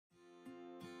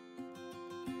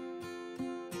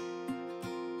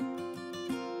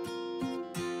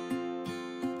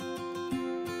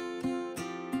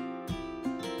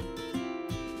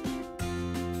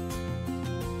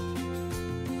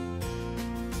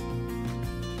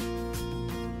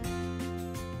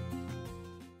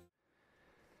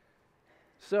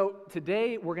So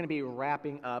today we're going to be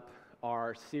wrapping up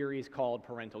our series called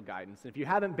Parental Guidance. And if you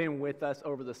haven't been with us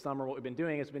over the summer, what we've been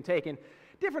doing is we've been taking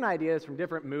different ideas from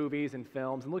different movies and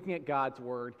films and looking at God's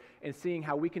Word and seeing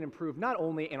how we can improve not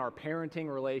only in our parenting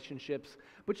relationships,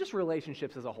 but just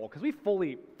relationships as a whole. Because we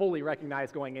fully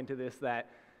recognize going into this that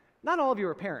not all of you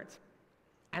are parents.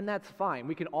 And that's fine.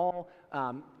 We can all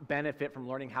benefit from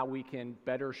learning how we can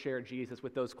better share Jesus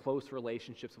with those close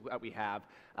relationships that we have.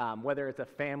 Whether it's a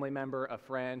family member, a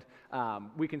friend,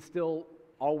 we can still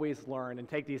always learn and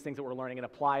take these things that we're learning and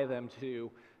apply them to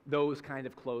those kind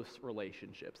of close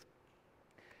relationships.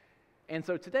 And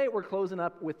so today we're closing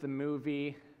up with the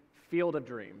movie Field of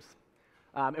Dreams.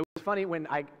 It was funny when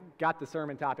I got the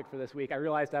sermon topic for this week, I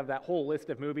realized out of that whole list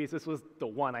of movies, this was the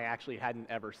one I actually hadn't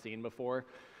ever seen before.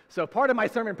 So part of my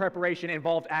sermon preparation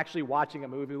involved actually watching a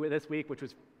movie this week, which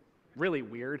was really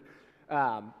weird.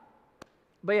 But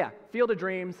yeah, Field of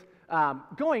Dreams.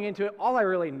 Going into it, all I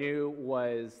really knew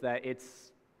was that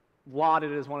it's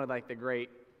lauded as one of the great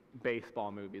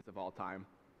baseball movies of all time.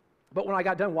 But when I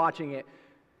got done watching it,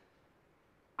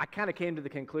 I kind of came to the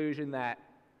conclusion that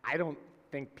I don't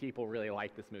think people really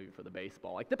like this movie for the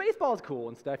baseball. The baseball is cool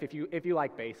and stuff if you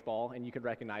like baseball and you can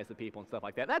recognize the people and stuff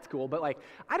like that. That's cool, but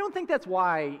I don't think that's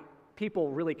why people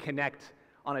really connect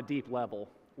on a deep level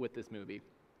with this movie.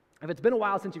 If it's been a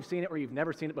while since you've seen it or you've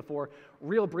never seen it before,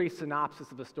 real brief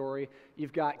synopsis of the story.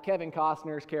 You've got Kevin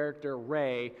Costner's character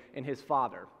Ray and his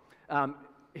father.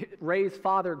 Ray's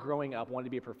father growing up wanted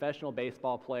to be a professional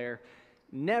baseball player.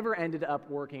 Never ended up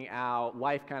working out,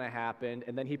 life kind of happened,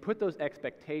 and then he put those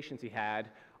expectations he had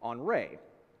on Ray.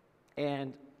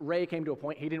 And Ray came to a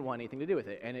point he didn't want anything to do with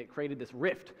it, and it created this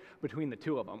rift between the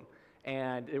two of them.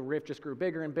 And the rift just grew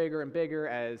bigger and bigger and bigger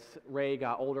as Ray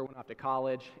got older, went off to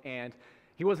college, and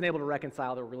he wasn't able to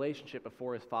reconcile their relationship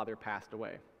before his father passed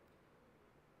away.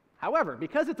 However,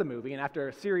 because it's a movie, and after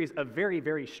a series of very,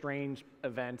 very strange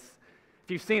events,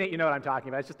 if you've seen it, you know what I'm talking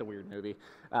about. It's just a weird movie.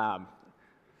 I'm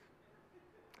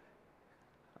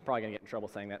probably going to get in trouble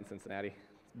saying that in Cincinnati,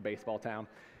 baseball town.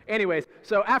 Anyways,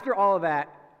 so after all of that,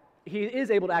 he is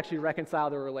able to actually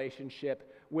reconcile the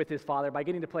relationship with his father by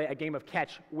getting to play a game of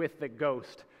catch with the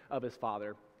ghost of his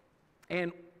father.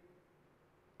 And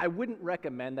I wouldn't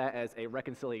recommend that as a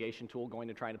reconciliation tool, going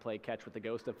to try to play catch with the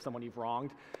ghost of someone you've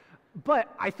wronged.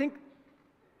 But I think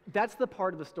that's the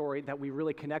part of the story that we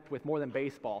really connect with more than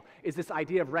baseball, is this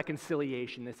idea of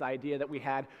reconciliation, this idea that we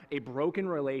had a broken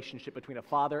relationship between a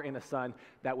father and a son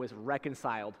that was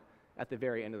reconciled at the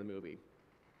very end of the movie.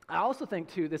 I also think,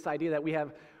 too, this idea that we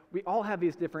all have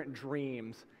these different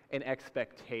dreams and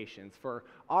expectations for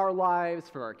our lives,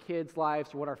 for our kids'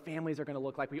 lives, for what our families are going to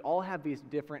look like. We all have these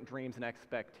different dreams and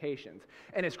expectations.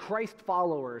 And as Christ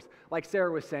followers, like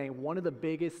Sarah was saying, one of the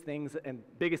biggest things and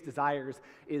biggest desires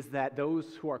is that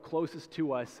those who are closest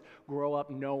to us grow up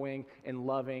knowing and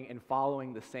loving and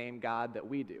following the same God that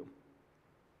we do.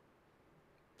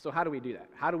 So how do we do that?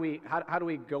 How do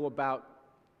we go about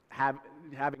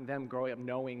having them growing up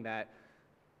knowing that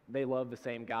they love the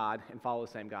same God and follow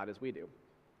the same God as we do?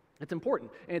 It's important,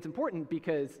 and it's important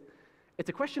because it's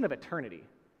a question of eternity.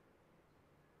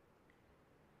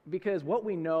 Because what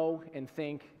we know and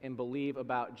think and believe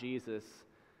about Jesus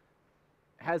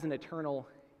has an eternal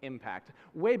impact,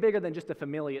 way bigger than just a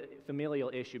familial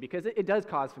issue, because it does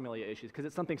cause familial issues, because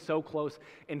it's something so close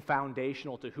and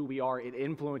foundational to who we are. It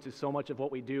influences so much of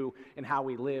what we do and how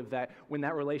we live that when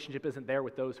that relationship isn't there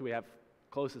with those who we have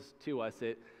closest to us,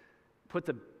 it puts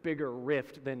a bigger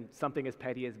rift than something as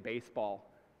petty as baseball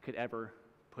could ever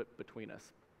put between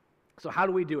us. So how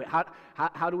do we do it?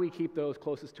 How do we keep those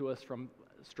closest to us from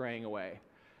straying away?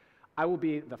 I will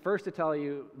be the first to tell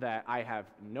you that I have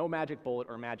no magic bullet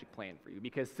or magic plan for you,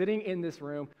 because sitting in this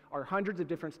room are hundreds of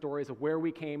different stories of where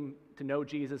we came to know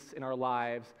Jesus in our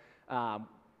lives.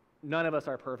 None of us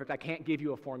are perfect. I can't give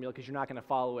you a formula because you're not going to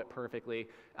follow it perfectly,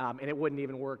 and it wouldn't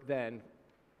even work then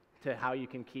to how you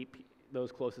can keep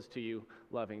those closest to you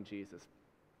loving Jesus.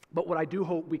 But what I do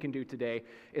hope we can do today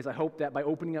is I hope that by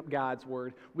opening up God's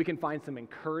Word, we can find some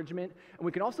encouragement, and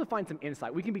we can also find some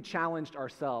insight. We can be challenged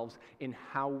ourselves in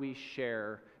how we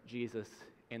share Jesus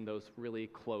in those really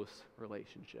close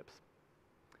relationships.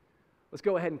 Let's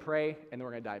go ahead and pray, and then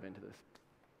we're going to dive into this.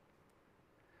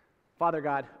 Father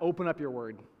God, open up your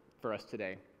Word for us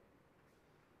today.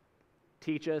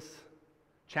 Teach us,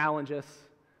 challenge us,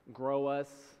 grow us,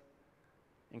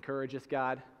 encourage us,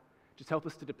 God. Just help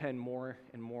us to depend more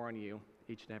and more on you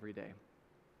each and every day.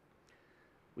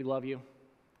 We love you.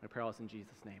 I pray all this in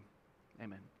Jesus' name.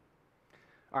 Amen.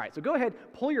 All right, so go ahead,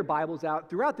 pull your Bibles out.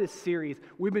 Throughout this series,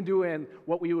 we've been doing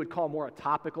what we would call more a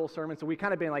topical sermon. So we've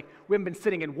kind of been like, we haven't been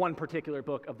sitting in one particular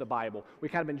book of the Bible.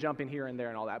 We've kind of been jumping here and there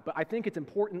and all that. But I think it's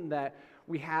important that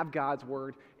we have God's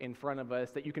Word in front of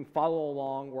us, that you can follow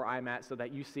along where I'm at so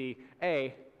that you see,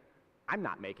 I'm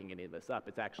not making any of this up.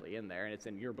 It's actually in there, and it's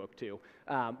in your book too.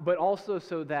 But also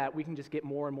so that we can just get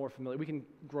more and more familiar. We can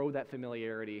grow that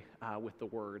familiarity with the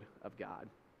Word of God.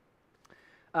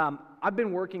 I've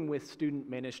been working with student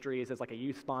ministries as like a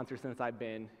youth sponsor since I've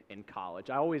been in college.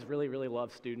 I always really, really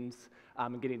love students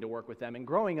and getting to work with them. And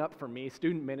growing up for me,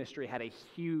 student ministry had a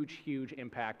huge, huge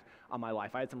impact on my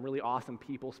life. I had some really awesome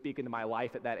people speak into my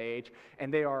life at that age,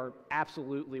 and they are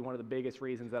absolutely one of the biggest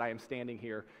reasons that I am standing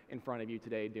here in front of you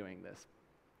today doing this.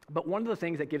 But one of the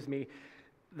things that gives me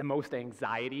the most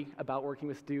anxiety about working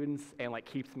with students and like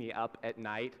keeps me up at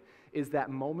night is that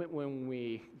moment when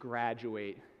we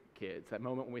graduate kids, that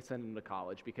moment when we send them to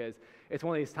college, because it's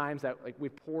one of these times that like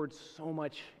we've poured so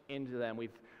much into them,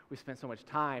 we've spent so much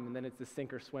time, and then it's the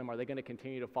sink or swim. Are they going to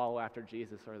continue to follow after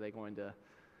Jesus, or are they going to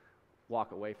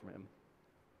walk away from him?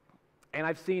 And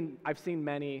I've seen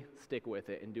many stick with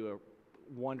it and do a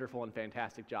wonderful and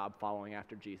fantastic job following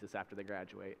after Jesus after they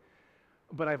graduate.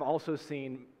 But I've also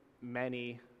seen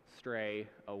many stray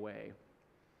away.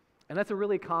 And that's a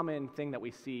really common thing that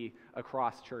we see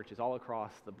across churches, all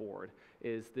across the board,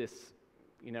 is this,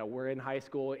 we're in high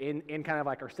school, in kind of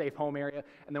like our safe home area,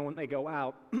 and then when they go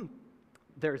out,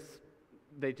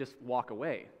 they just walk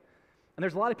away. And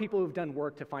there's a lot of people who've done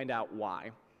work to find out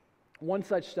why. One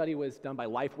such study was done by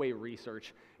Lifeway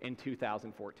Research in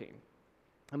 2014.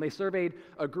 And they surveyed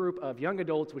a group of young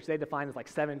adults, which they define as like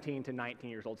 17 to 19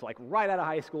 years old, so like right out of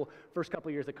high school, first couple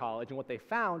of years of college. And what they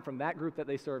found from that group that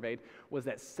they surveyed was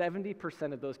that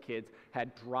 70% of those kids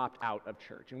had dropped out of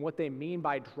church. And what they mean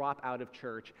by drop out of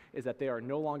church is that they are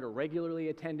no longer regularly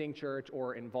attending church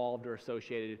or involved or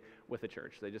associated with the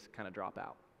church. They just kind of drop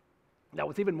out. Now,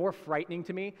 what's even more frightening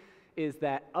to me is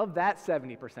that of that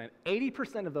 70%,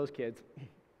 80% of those kids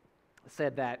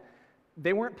said that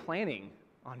they weren't planning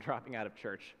on dropping out of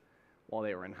church while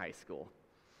they were in high school.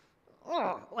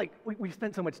 We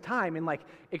spent so much time, and like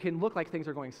it can look like things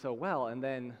are going so well, and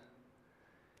then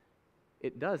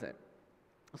it doesn't.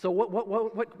 So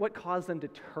what caused them to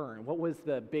turn? What was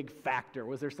the big factor?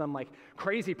 Was there some like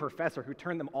crazy professor who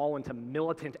turned them all into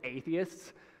militant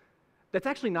atheists? That's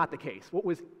actually not the case. What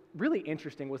was really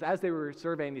interesting was as they were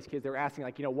surveying these kids, they were asking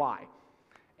why?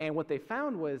 And what they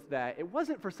found was that it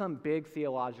wasn't for some big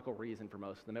theological reason for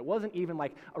most of them. It wasn't even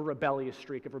like a rebellious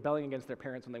streak of rebelling against their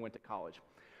parents when they went to college.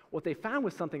 What they found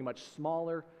was something much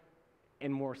smaller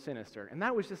and more sinister. And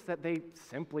that was just that they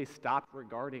simply stopped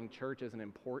regarding church as an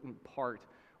important part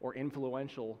or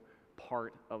influential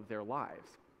part of their lives.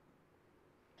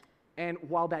 And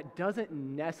while that doesn't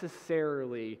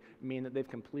necessarily mean that they've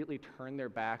completely turned their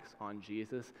backs on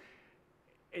Jesus,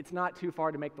 it's not too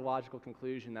far to make the logical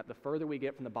conclusion that the further we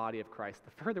get from the body of Christ,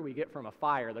 the further we get from a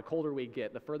fire, the colder we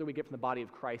get, the further we get from the body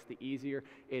of Christ, the easier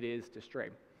it is to stray.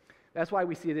 That's why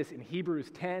we see this in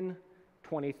Hebrews 10,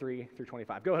 23 through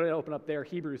 25. Go ahead and open up there,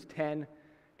 Hebrews 10,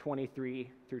 23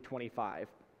 through 25.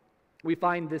 We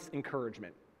find this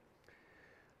encouragement.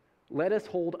 Let us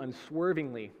hold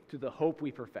unswervingly to the hope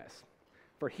we profess,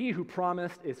 for he who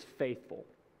promised is faithful.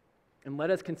 And let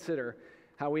us consider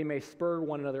how we may spur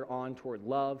one another on toward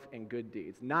love and good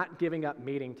deeds, not giving up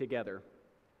meeting together,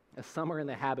 as some are in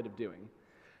the habit of doing,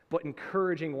 but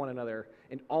encouraging one another,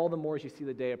 and all the more as you see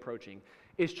the day approaching.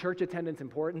 Is church attendance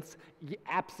important?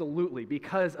 Absolutely,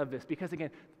 because of this. Because again,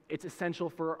 it's essential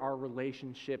for our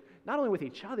relationship, not only with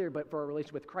each other, but for our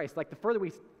relationship with Christ. Like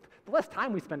the less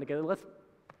time we spend together, the less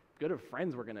good of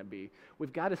friends we're going to be.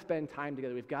 We've got to spend time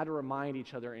together. We've got to remind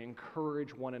each other and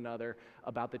encourage one another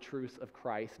about the truths of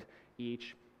Christ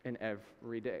each and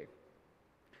every day.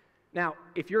 Now,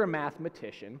 if you're a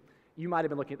mathematician, you might have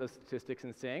been looking at those statistics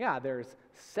and saying, there's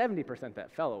 70%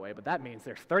 that fell away, but that means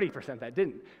there's 30% that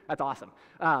didn't. That's awesome.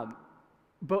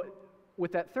 But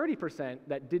with that 30%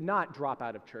 that did not drop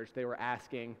out of church, they were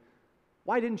asking,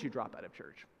 why didn't you drop out of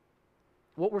church?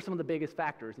 What were some of the biggest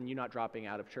factors in you not dropping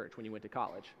out of church when you went to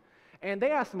college? And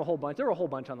they asked them a whole bunch. There were a whole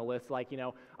bunch on the list, like,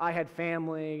 I had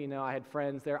family, I had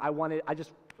friends there.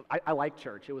 I liked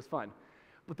church. It was fun.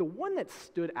 But the one that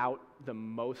stood out the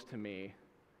most to me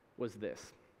was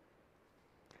this.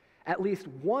 At least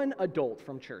one adult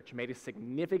from church made a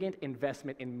significant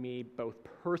investment in me, both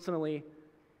personally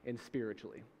and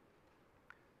spiritually.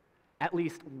 At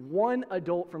least one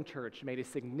adult from church made a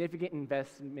significant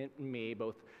investment in me,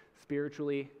 both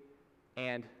spiritually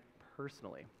and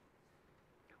personally.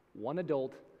 One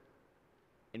adult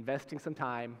investing some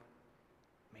time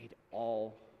made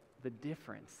all the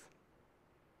difference.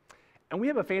 And we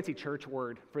have a fancy church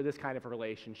word for this kind of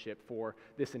relationship, for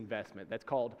this investment, that's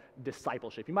called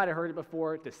discipleship. You might have heard it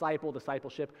before,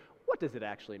 discipleship. What does it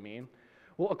actually mean?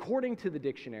 Well, according to the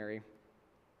dictionary,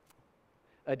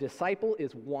 a disciple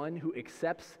is one who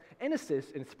accepts and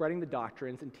assists in spreading the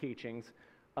doctrines and teachings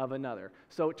of another.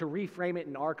 So to reframe it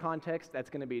in our context, that's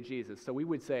going to be Jesus. So we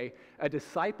would say a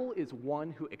disciple is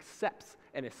one who accepts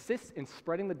and assists in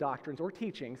spreading the doctrines or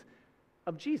teachings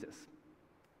of Jesus.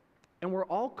 And we're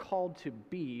all called to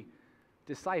be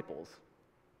disciples.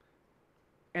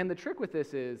 And the trick with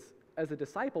this is, as a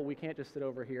disciple, we can't just sit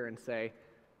over here and say,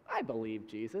 I believe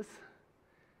Jesus.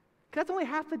 Because that's only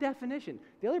half the definition.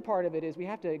 The other part of it is we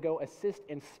have to go assist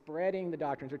in spreading the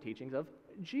doctrines or teachings of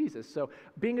Jesus. So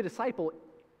being a disciple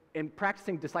and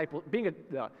practicing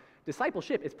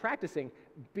discipleship is practicing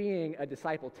being a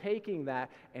disciple, taking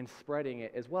that and spreading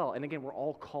it as well. And again, we're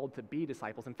all called to be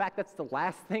disciples. In fact, that's the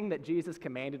last thing that Jesus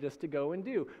commanded us to go and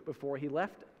do before he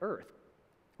left earth.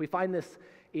 We find this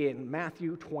in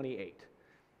Matthew 28.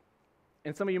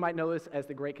 And some of you might know this as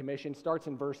the Great Commission. Starts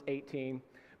in verse 18.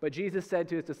 But Jesus said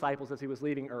to his disciples as he was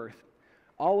leaving earth,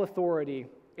 all authority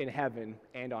in heaven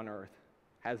and on earth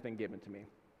has been given to me.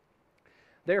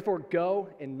 Therefore, go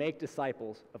and make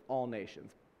disciples of all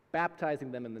nations,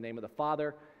 baptizing them in the name of the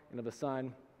Father and of the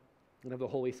Son and of the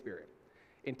Holy Spirit,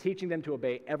 and teaching them to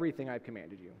obey everything I've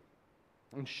commanded you.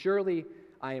 And surely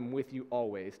I am with you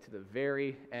always to the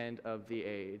very end of the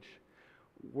age.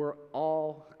 We're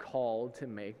all called to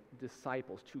make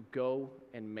disciples, to go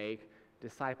and make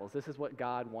disciples. This is what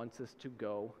God wants us to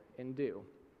go and do.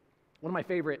 One of my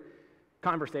favorite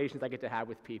conversations I get to have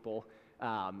with people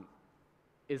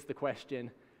is the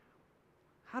question,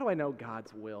 how do I know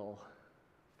God's will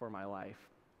for my life?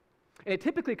 And it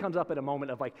typically comes up at a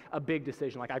moment of like a big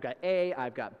decision, like I've got A,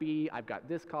 I've got B, I've got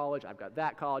this college, I've got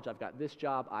that college, I've got this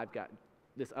job, I've got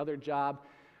this other job.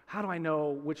 How do I know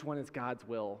which one is God's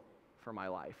will for my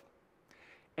life?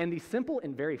 And the simple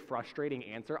and very frustrating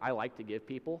answer I like to give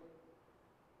people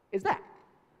is that.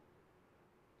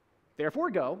 Therefore,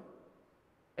 go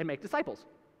and make disciples.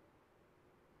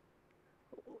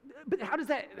 But how does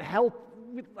that help?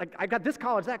 Like, I got this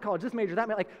college, this major, that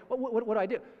major. Like, what do I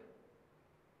do?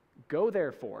 Go,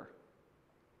 therefore,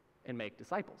 and make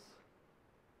disciples.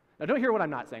 Now, don't hear what I'm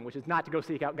not saying, which is not to go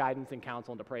seek out guidance and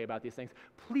counsel and to pray about these things.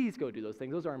 Please go do those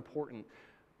things. Those are important.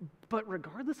 But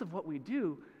regardless of what we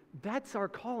do, that's our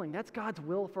calling. That's God's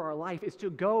will for our life, is to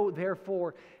go,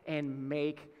 therefore, and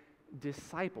make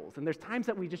disciples. And there's times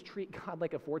that we just treat God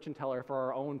like a fortune teller for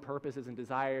our own purposes and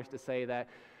desires, to say that,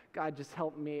 God, just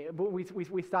help me. But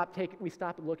we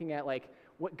stop looking at like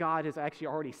what God has actually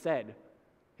already said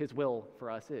his will for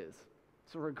us is.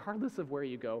 So regardless of where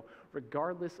you go,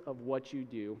 regardless of what you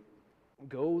do,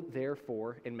 go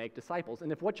therefore and make disciples.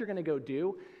 And if what you're going to go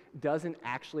do doesn't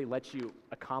actually let you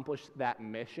accomplish that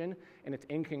mission, and it's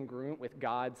incongruent with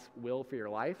God's will for your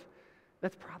life,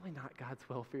 that's probably not God's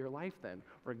will for your life then.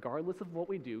 Regardless of what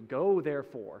we do, go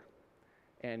therefore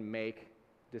and make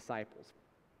disciples.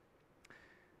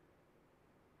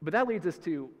 But that leads us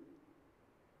to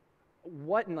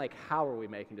what and like how are we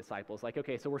making disciples? Like,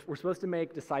 okay, so we're supposed to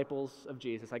make disciples of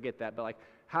Jesus. I get that, but like,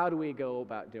 how do we go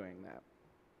about doing that?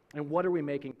 And what are we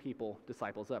making people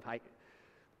disciples of?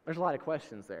 There's a lot of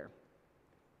questions there.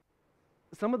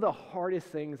 Some of the hardest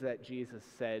things that Jesus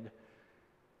said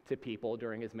to people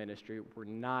during his ministry were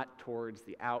not towards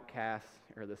the outcasts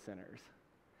or the sinners.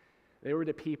 They were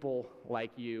to people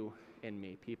like you and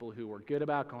me, people who were good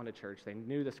about going to church. They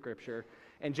knew the scripture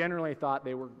and generally thought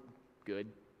they were good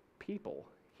people.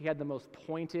 He had the most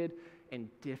pointed and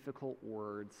difficult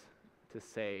words to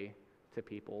say to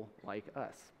people like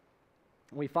us.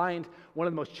 We find one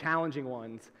of the most challenging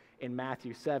ones in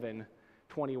Matthew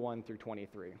 7:21 through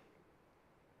 23.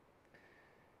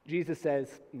 Jesus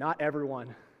says, "Not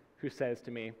everyone who says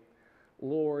to me,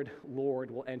 'Lord,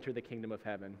 Lord,' will enter the kingdom of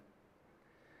heaven,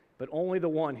 but only the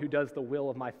one who does the will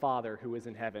of my Father who is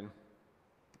in heaven.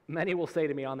 Many will say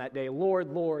to me on that day, 'Lord,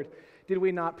 Lord, did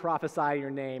we not prophesy in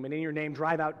your name, and in your name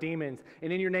drive out demons,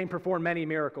 and in your name perform many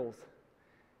miracles?'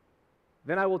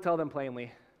 Then I will tell them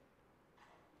plainly,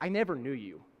 'I never knew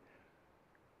you.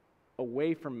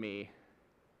 Away from me,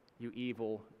 you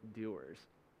evil doers.'"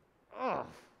 Ugh.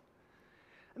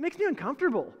 It makes me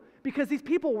uncomfortable, because these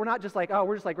people were not just like, oh,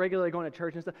 we're just like regularly going to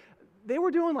church and stuff. They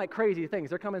were doing like crazy things.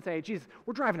 They're coming and saying, "Jesus,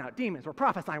 we're driving out demons, we're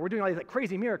prophesying, we're doing all these like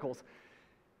crazy miracles."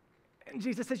 And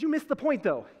Jesus says, "You missed the point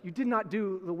though. You did not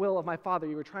do the will of my Father.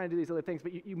 You were trying to do these other things,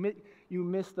 but you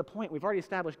missed the point. We've already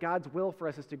established God's will for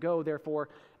us is to go, therefore,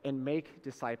 and make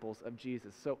disciples of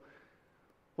Jesus." So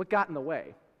what got in the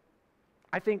way?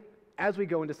 I think as we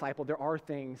go and disciple, there are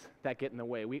things that get in the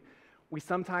way. We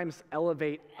sometimes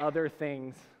elevate other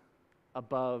things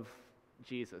above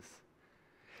Jesus.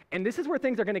 And this is where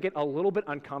things are going to get a little bit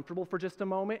uncomfortable for just a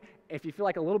moment. If you feel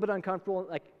like a little bit uncomfortable,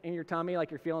 like in your tummy,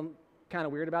 like you're feeling kind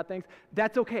of weird about things,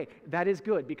 that's okay. That is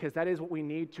good, because that is what we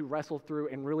need to wrestle through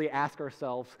and really ask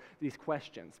ourselves these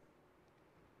questions.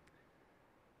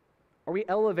 Are we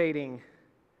elevating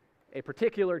a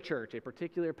particular church, a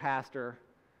particular pastor,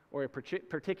 or a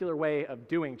particular way of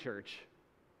doing church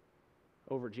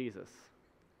over Jesus?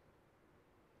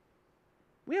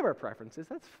 We have our preferences,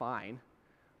 that's fine,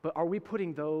 but are we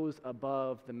putting those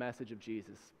above the message of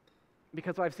Jesus?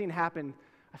 Because what I've seen it happen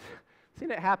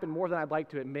more than I'd like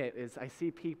to admit, is I see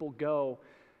people go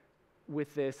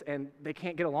with this and they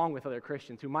can't get along with other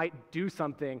Christians who might do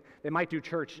something, they might do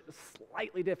church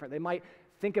slightly different, they might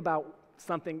think about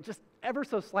something just ever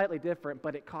so slightly different,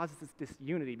 but it causes this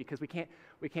disunity because we can't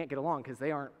get along because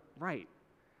they aren't right.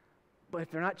 But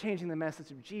if they're not changing the message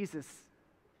of Jesus,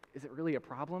 is it really a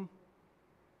problem?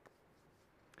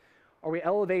 Are we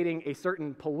elevating a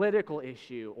certain political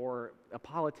issue or a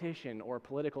politician or a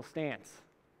political stance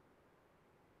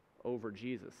over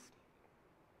Jesus?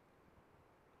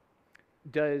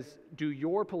 Do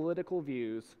your political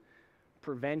views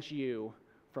prevent you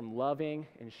from loving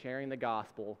and sharing the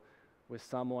gospel with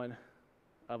someone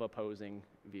of opposing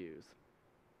views?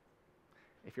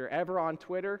 If you're ever on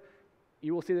Twitter,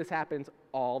 you will see this happens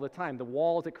all the time. The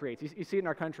walls it creates. You see it in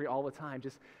our country all the time,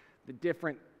 just the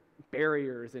different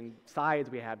barriers and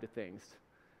sides we have to things.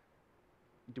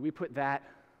 Do we put that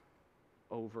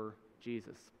over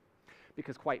Jesus?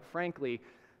 Because quite frankly,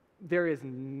 there is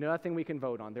nothing we can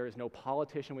vote on. There is no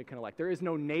politician we can elect. There is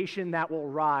no nation that will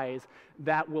rise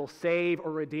that will save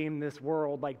or redeem this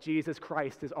world like Jesus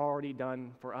Christ has already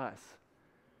done for us.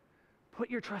 Put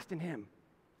your trust in him.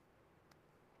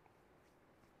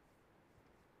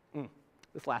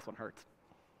 This last one hurts.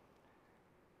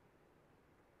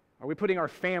 Are we putting our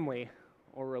family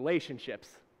or relationships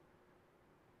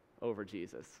over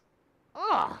Jesus?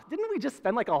 Didn't we just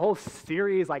spend like a whole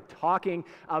series like talking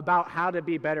about how to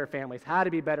be better families, how to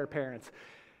be better parents?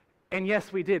 And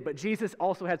yes, we did, but Jesus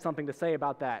also had something to say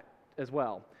about that as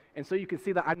well. And so you can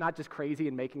see that I'm not just crazy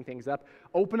and making things up.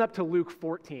 Open up to Luke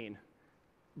 14,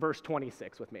 verse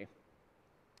 26 with me.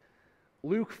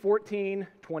 Luke 14,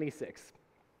 26.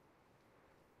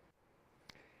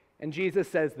 And Jesus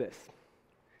says this: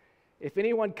 "If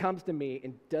anyone comes to me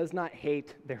and does not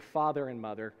hate their father and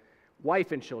mother,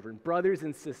 wife and children, brothers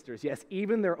and sisters, yes,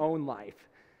 even their own life,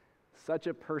 such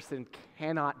a person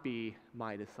cannot be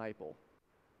my disciple."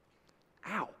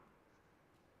 Ow.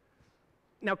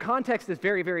 Now, context is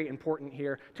very, very important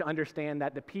here to understand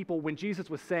that the people, when Jesus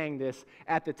was saying this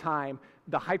at the time,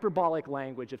 the hyperbolic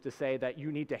language of to say that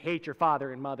you need to hate your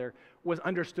father and mother was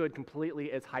understood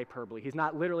completely as hyperbole. He's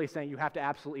not literally saying you have to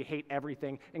absolutely hate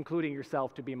everything, including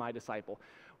yourself, to be my disciple.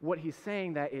 What he's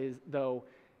saying that is, though,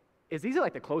 is these are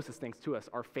like the closest things to us.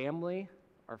 Our family,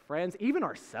 our friends, even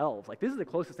ourselves. Like, this is the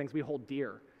closest things we hold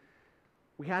dear.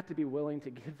 We have to be willing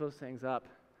to give those things up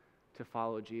to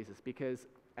follow Jesus, because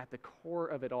at the core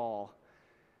of it all,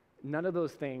 none of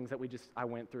those things that I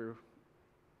went through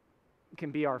can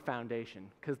be our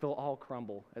foundation, because they'll all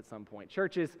crumble at some point.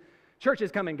 Churches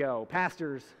come and go.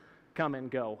 Pastors come and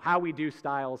go. How we do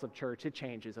styles of church, it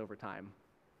changes over time.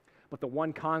 But the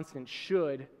one constant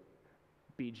should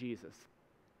be Jesus.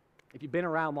 If you've been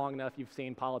around long enough, you've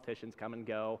seen politicians come and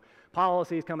go,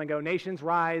 policies come and go, nations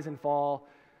rise and fall,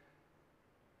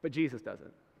 but Jesus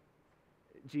doesn't.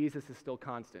 Jesus is still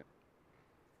constant.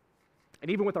 And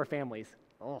even with our families,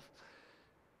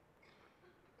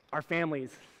 our families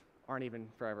aren't even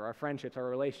forever. Our friendships, our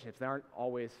relationships, they aren't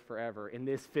always forever. In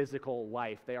this physical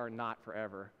life, they are not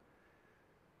forever.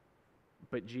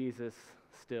 But Jesus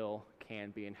still can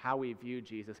be, and how we view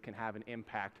Jesus can have an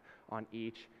impact on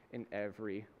each and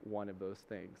every one of those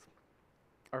things.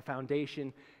 Our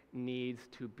foundation needs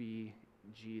to be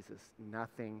Jesus,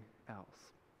 nothing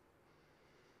else.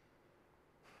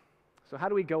 So how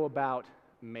do we go about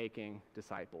making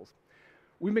disciples?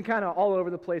 We've been kind of all over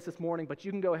the place this morning, but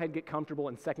you can go ahead and get comfortable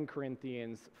in 2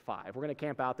 Corinthians 5. We're going to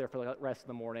camp out there for the rest of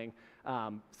the morning.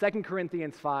 2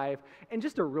 Corinthians 5, and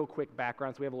just a real quick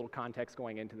background so we have a little context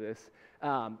going into this.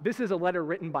 This is a letter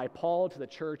written by Paul to the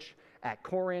church at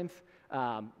Corinth.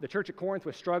 The church at Corinth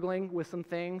was struggling with some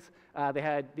things. They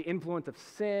had the influence of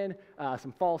sin,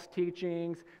 some false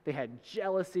teachings. They had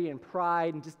jealousy and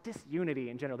pride and just disunity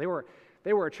in general.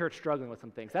 They were a church struggling with some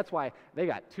things. That's why they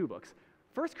got 2 books.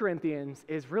 1 Corinthians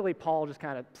is really Paul just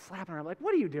kind of slapping around like,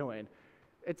 what are you doing?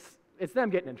 It's them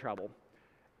getting in trouble.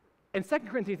 And 2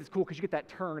 Corinthians is cool because you get that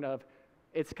turn of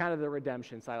it's kind of the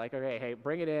redemption side. Like, okay, hey,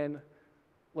 bring it in.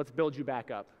 Let's build you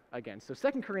back up again. So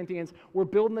 2 Corinthians, we're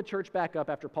building the church back up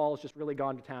after Paul has just really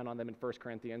gone to town on them in 1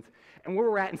 Corinthians. And where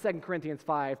we're at in 2 Corinthians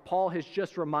 5, Paul has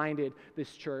just reminded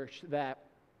this church that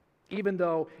even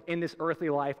though in this earthly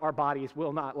life our bodies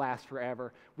will not last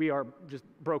forever, we are just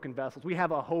broken vessels. We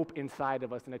have a hope inside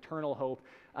of us, an eternal hope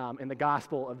in the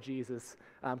gospel of Jesus,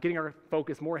 getting our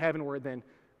focus more heavenward than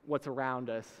what's around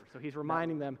us. So he's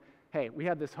reminding them, hey, we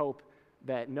have this hope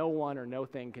that no one or no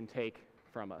thing can take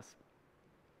from us.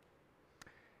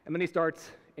 And then he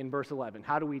starts in verse 11.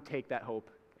 How do we take that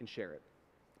hope and share it?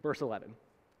 Verse 11.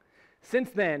 Since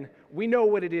then, we know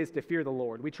what it is to fear the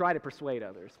Lord. We try to persuade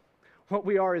others. What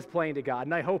we are is plain to God,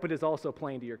 and I hope it is also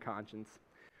plain to your conscience.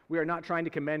 We are not trying to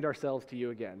commend ourselves to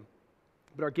you again,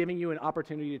 but are giving you an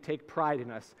opportunity to take pride in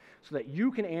us so that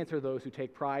you can answer those who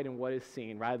take pride in what is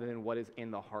seen rather than what is in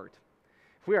the heart.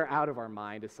 If we are out of our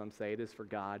mind, as some say, it is for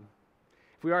God.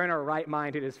 If we are in our right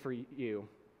mind, it is for you.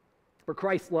 For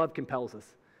Christ's love compels us,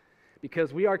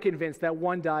 because we are convinced that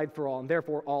one died for all, and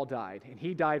therefore all died. And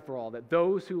he died for all, that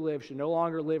those who live should no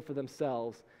longer live for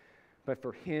themselves, but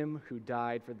for him who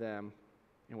died for them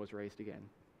and was raised again.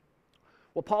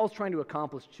 What Paul's trying to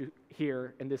accomplish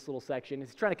here in this little section is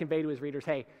he's trying to convey to his readers,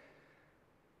 hey,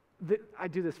 I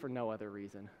do this for no other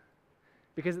reason.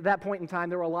 Because at that point in time,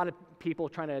 there were a lot of people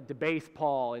trying to debase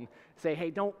Paul and say, hey,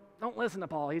 don't listen to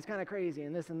Paul. He's kind of crazy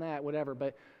and this and that, whatever.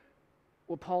 But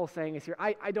what Paul's saying is here,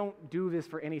 I don't do this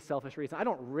for any selfish reason. I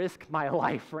don't risk my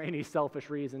life for any selfish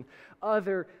reason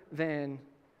other than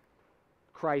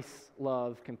Christ's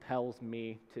love compels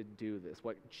me to do this.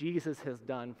 What Jesus has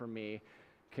done for me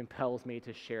compels me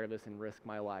to share this and risk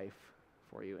my life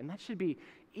for you. And that should be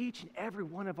each and every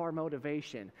one of our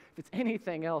motivation. If it's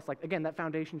anything else, like, again, that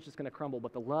foundation is just going to crumble,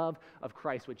 but the love of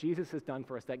Christ, what Jesus has done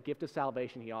for us, that gift of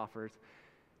salvation he offers,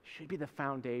 should be the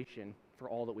foundation for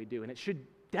all that we do. And it should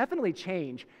definitely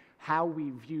change how we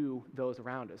view those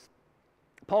around us.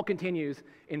 Paul continues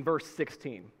in verse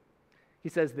 16. He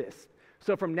says this,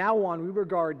 so from now on, we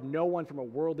regard no one from a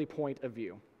worldly point of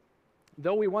view.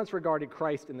 Though we once regarded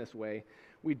Christ in this way,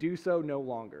 we do so no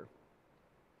longer.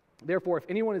 Therefore, if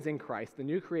anyone is in Christ, the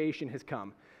new creation has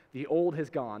come. The old has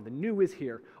gone. The new is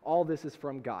here. All this is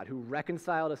from God, who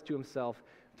reconciled us to himself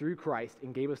through Christ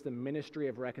and gave us the ministry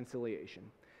of reconciliation.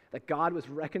 That God was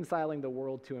reconciling the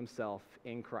world to himself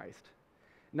in Christ,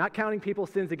 not counting people's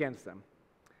sins against them.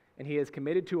 And he has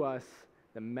committed to us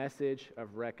the message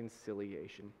of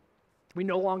reconciliation. We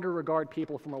no longer regard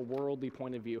people from a worldly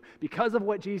point of view. Because of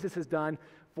what Jesus has done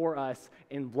for us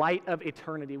in light of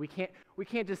eternity, we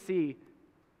can't just see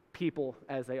people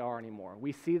as they are anymore.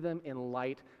 We see them in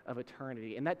light of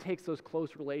eternity. And that takes those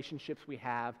close relationships we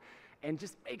have and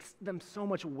just makes them so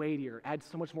much weightier, adds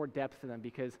so much more depth to them,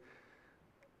 because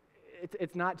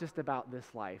it's not just about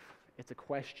this life. It's a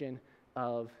question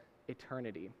of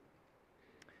eternity.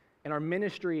 And our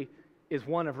ministry is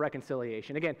one of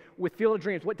reconciliation. Again, with Field of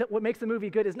Dreams, what makes the movie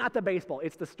good is not the baseball.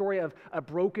 It's the story of a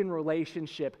broken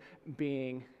relationship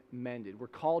being mended. We're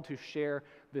called to share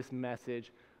this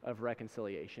message of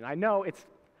reconciliation. I know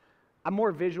I'm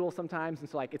more visual sometimes, and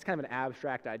so it's kind of an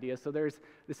abstract idea. So there's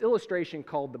this illustration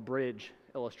called the bridge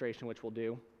illustration, which we'll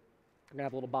do. We're going to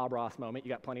have a little Bob Ross moment. You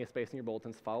got plenty of space in your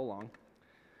bulletins to follow along.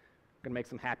 We're going to make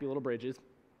some happy little bridges.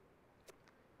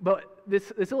 But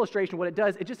this illustration, what it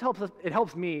does, it just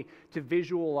helps me to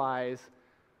visualize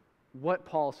what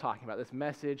Paul's talking about, this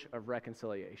message of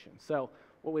reconciliation. So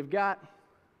what we've got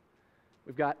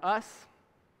us,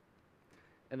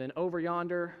 and then over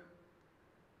yonder,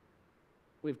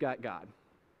 we've got God.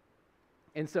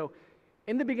 And so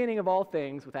in the beginning of all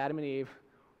things, with Adam and Eve,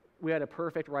 we had a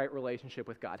perfect right relationship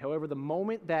with God. However, the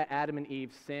moment that Adam and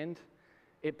Eve sinned,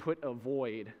 it put a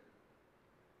void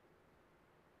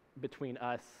between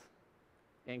us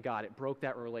and God. It broke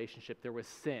that relationship. There was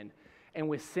sin. And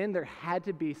with sin, there had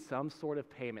to be some sort of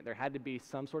payment. There had to be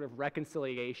some sort of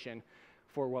reconciliation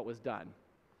for what was done.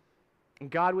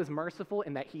 And God was merciful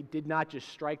in that he did not just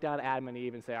strike down Adam and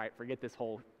Eve and say, all right, forget this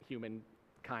whole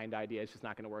humankind idea. It's just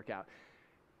not going to work out.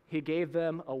 He gave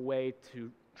them a way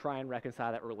to try and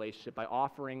reconcile that relationship by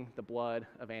offering the blood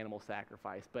of animal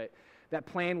sacrifice. But that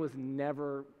plan was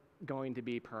never going to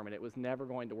be permanent. It was never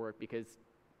going to work, because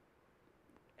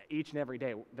each and every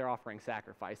day they're offering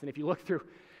sacrifice. And if you look through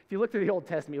the Old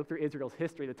Testament, you look through Israel's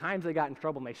history, the times they got in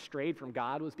trouble and they strayed from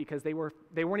God was because they weren't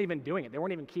even doing it. They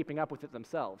weren't even keeping up with it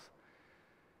themselves.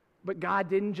 But God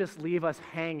didn't just leave us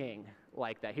hanging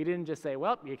like that. He didn't just say,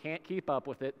 well, you can't keep up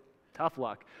with it, tough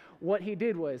luck. What he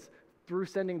did was, through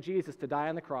sending Jesus to die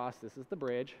on the cross, this is the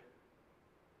bridge,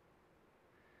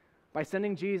 by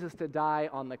sending Jesus to die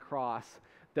on the cross,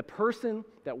 The person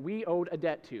that we owed a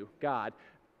debt to, God,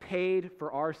 paid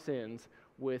for our sins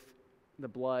with the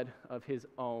blood of his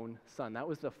own Son. That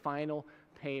was the final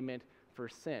payment for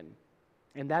sin.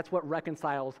 And that's what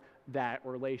reconciles that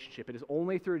relationship. It is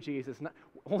only through Jesus,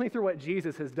 only through what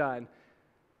Jesus has done,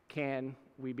 can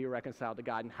we be reconciled to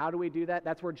God. And how do we do that?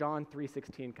 That's where John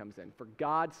 3:16 comes in. For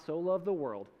God so loved the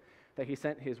world that he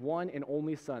sent his one and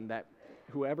only Son, that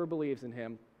whoever believes in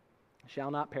him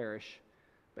shall not perish,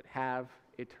 but have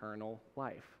eternal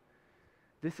life.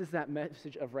 This is that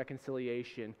message of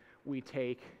reconciliation we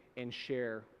take and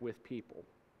share with people.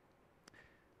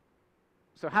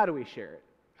 So how do we share it?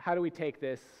 How do we take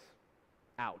this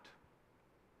out?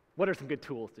 What are some good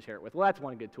tools to share it with? Well, that's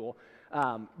one good tool.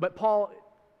 But Paul,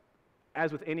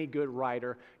 as with any good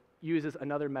writer, uses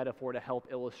another metaphor to help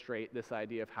illustrate this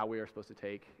idea of how we are supposed to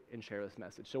take and share this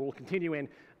message. So we'll continue in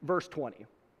verse 20.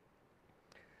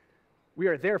 We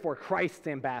are therefore Christ's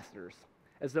ambassadors,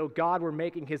 as though God were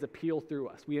making his appeal through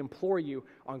us. We implore you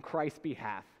on Christ's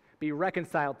behalf, be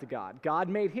reconciled to God. God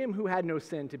made him who had no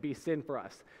sin to be sin for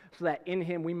us, so that in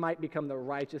him we might become the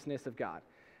righteousness of God.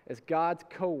 As God's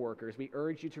co-workers, we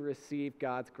urge you to receive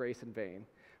God's grace in vain.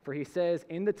 For he says,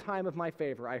 in the time of my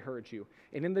favor I heard you,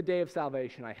 and in the day of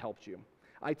salvation I helped you.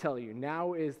 I tell you,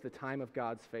 now is the time of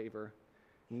God's favor.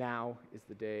 Now is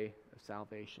the day of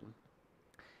salvation.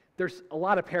 There's a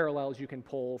lot of parallels you can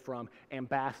pull from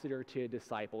ambassador to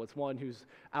disciple. It's one who's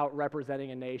out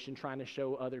representing a nation, trying to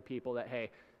show other people that,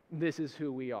 hey, this is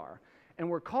who we are. And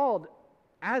we're called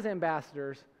as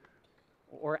ambassadors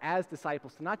or as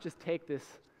disciples to not just take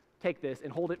this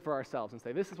and hold it for ourselves and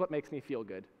say, this is what makes me feel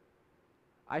good.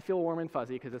 I feel warm and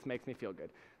fuzzy because this makes me feel good.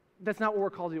 That's not what we're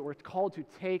called to do. We're called to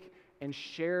take and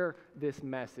share this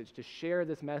message, to share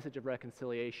this message of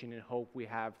reconciliation and hope we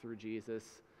have through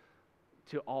Jesus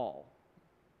to all.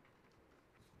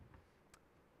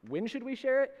 When should we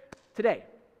share it? Today.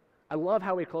 I love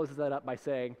how he closes that up by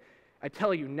saying, I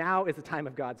tell you, now is the time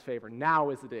of God's favor.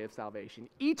 Now is the day of salvation.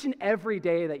 Each and every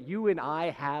day that you and I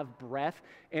have breath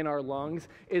in our lungs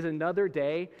is another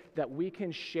day that we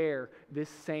can share this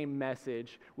same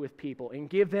message with people and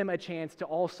give them a chance to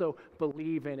also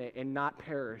believe in it and not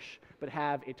perish, but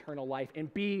have eternal life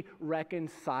and be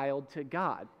reconciled to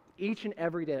God. Each and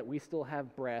every day that we still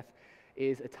have breath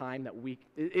is a time that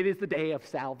it is the day of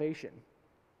salvation.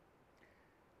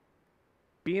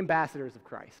 Be ambassadors of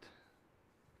Christ.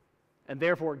 And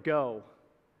therefore go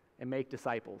and make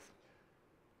disciples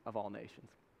of all nations.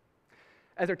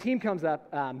 As our team comes up,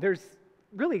 there's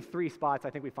really three spots I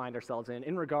think we find ourselves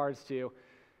in regards to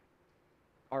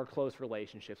our close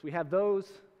relationships. We have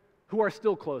those who are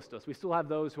still close to us. We still have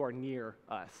those who are near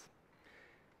us.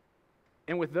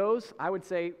 And with those, I would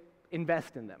say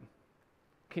invest in them.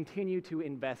 Continue to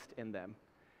invest in them.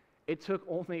 It took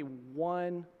only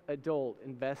one adult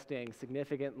investing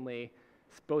significantly,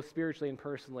 both spiritually and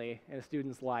personally, in a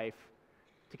student's life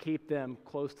to keep them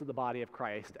close to the body of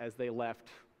Christ as they left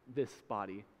this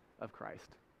body of Christ.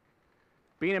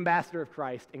 Be an ambassador of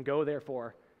Christ and go,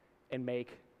 therefore, and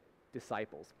make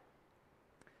disciples.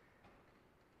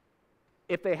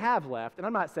 If they have left, and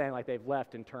I'm not saying like they've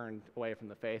left and turned away from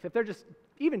the faith, if they're just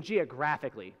even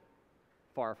geographically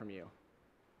far from you,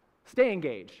 stay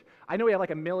engaged. I know we have like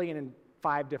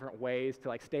 1,005 different ways to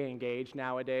like stay engaged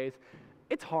nowadays.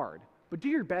 It's hard. But do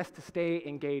your best to stay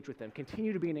engaged with them.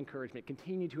 Continue to be an encouragement.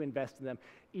 Continue to invest in them,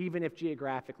 even if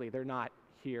geographically they're not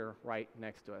here right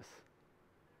next to us.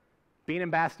 Be an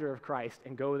ambassador of Christ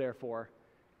and go, therefore,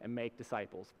 and make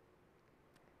disciples.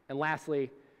 And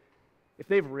lastly, if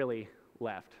they've really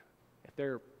left, if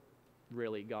they're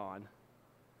really gone,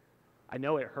 I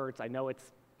know it hurts. I know it's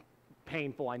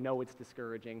painful. I know it's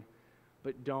discouraging,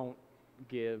 but don't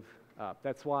give up.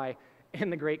 That's why in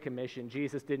the Great Commission,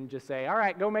 Jesus didn't just say, all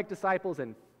right, go make disciples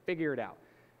and figure it out.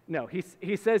 No, he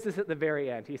says this at the very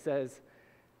end. He says,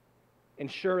 and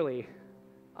surely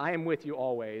I am with you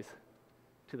always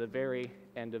to the very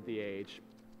end of the age.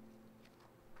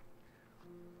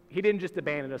 He didn't just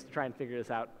abandon us to try and figure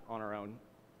this out on our own.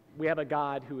 We have a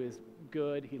God who is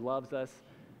good. He loves us.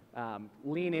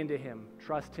 Lean into him.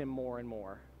 Trust him more and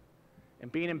more.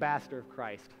 And be an ambassador of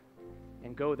Christ.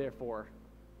 And go, therefore,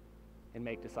 and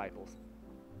make disciples.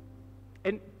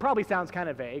 It probably sounds kind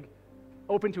of vague,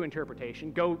 open to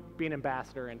interpretation. Go be an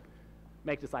ambassador and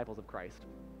make disciples of Christ.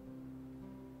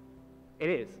 It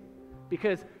is.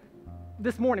 Because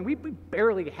this morning, we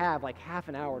barely have like half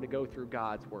an hour to go through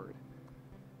God's Word.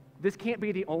 This can't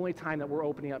be the only time that we're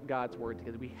opening up God's Word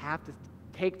together. We have to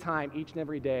take time each and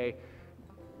every day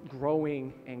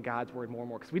growing in God's Word more and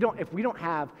more. Because if we don't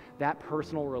have that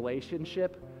personal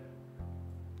relationship,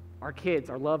 our kids,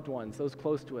 our loved ones, those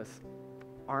close to us,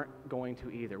 aren't going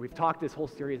to either. We've talked this whole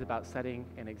series about setting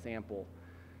an example.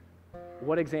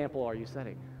 What example are you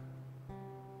setting?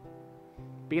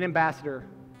 Be an ambassador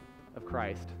of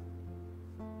Christ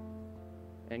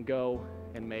and go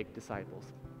and make disciples.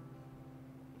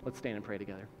 Let's stand and pray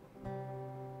together.